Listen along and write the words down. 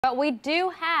But we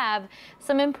do have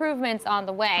some improvements on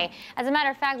the way. As a matter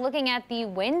of fact, looking at the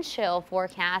wind chill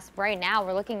forecast right now,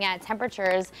 we're looking at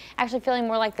temperatures actually feeling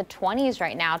more like the 20s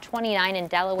right now. 29 in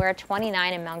Delaware,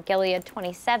 29 in Mount Gilead,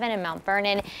 27 in Mount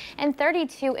Vernon, and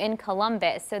 32 in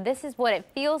Columbus. So this is what it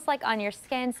feels like on your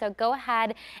skin. So go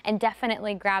ahead and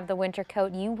definitely grab the winter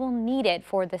coat. You will need it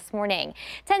for this morning.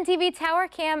 10 TV Tower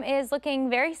Cam is looking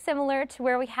very similar to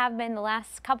where we have been the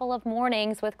last couple of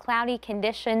mornings with cloudy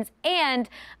conditions and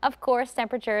of course,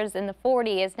 temperatures in the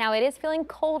 40s. Now, it is feeling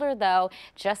colder, though,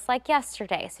 just like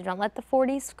yesterday, so don't let the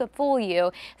 40s fool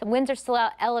you. The winds are still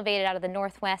elevated out of the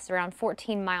northwest around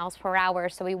 14 miles per hour,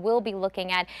 so we will be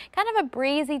looking at kind of a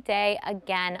breezy day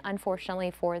again,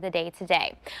 unfortunately, for the day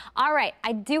today. All right,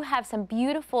 I do have some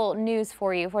beautiful news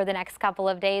for you for the next couple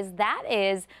of days. That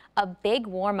is a big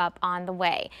warm up on the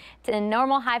way. The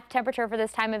normal high temperature for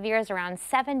this time of year is around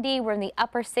 70. We're in the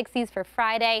upper 60s for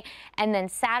Friday, and then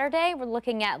Saturday we're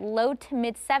looking at low to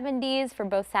mid 70s for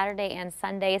both Saturday and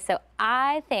Sunday. So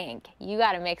I think you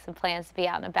got to make some plans to be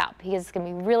out and about because it's going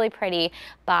to be really pretty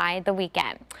by the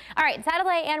weekend. All right,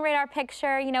 satellite and radar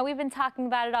picture. You know, we've been talking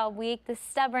about it all week, this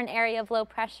stubborn area of low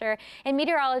pressure. In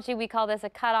meteorology, we call this a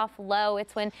cutoff low.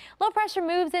 It's when low pressure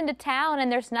moves into town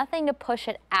and there's nothing to push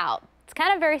it out. It's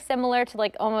kind of very similar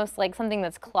to almost like something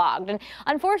that's clogged. And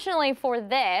unfortunately for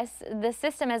this, the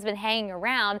system has been hanging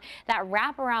around. That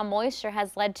wraparound moisture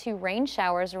has led to rain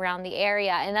showers around the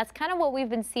area. And that's kind of what we've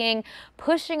been seeing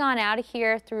pushing on out of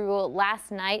here through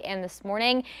last night and this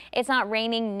morning. It's not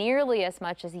raining nearly as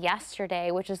much as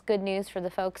yesterday, which is good news for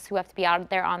the folks who have to be out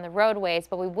there on the roadways.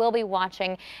 But we will be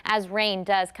watching as rain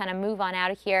does kind of move on out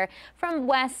of here from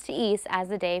west to east as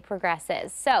the day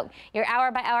progresses. So your hour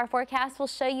by hour forecast will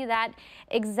show you that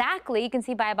exactly. You can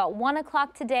see by about 1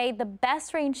 o'clock today, the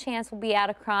best rain chance will be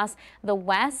out across the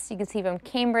west. You can see from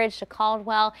Cambridge to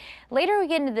Caldwell. Later we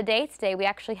get into the day today, we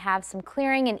actually have some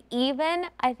clearing and even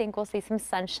I think we'll see some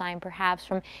sunshine perhaps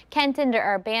from Kenton to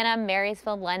Urbana,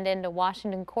 Marysville, London to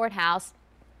Washington Courthouse.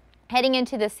 Heading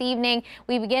into this evening,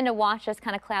 we begin to watch as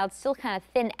kind of clouds still kind of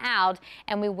thin out,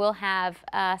 and we will have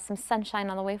some sunshine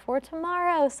on the way for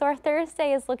tomorrow. So our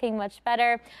Thursday is looking much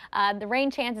better. The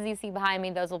rain chances you see behind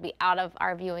me, those will be out of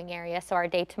our viewing area. So our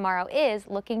day tomorrow is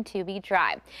looking to be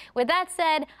dry. With that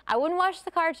said, I wouldn't wash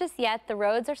the car just yet. The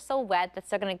roads are still wet. That's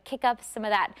still going to kick up some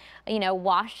of that,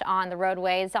 wash on the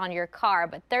roadways on your car.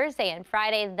 But Thursday and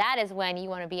Friday, that is when you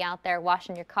want to be out there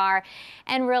washing your car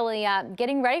and really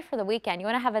getting ready for the weekend. You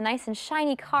want to have a nice and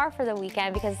shiny car for the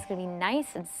weekend because it's going to be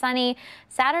nice and sunny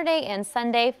Saturday and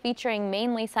Sunday, featuring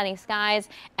mainly sunny skies,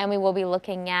 and we will be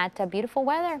looking at beautiful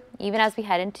weather even as we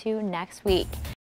head into next week.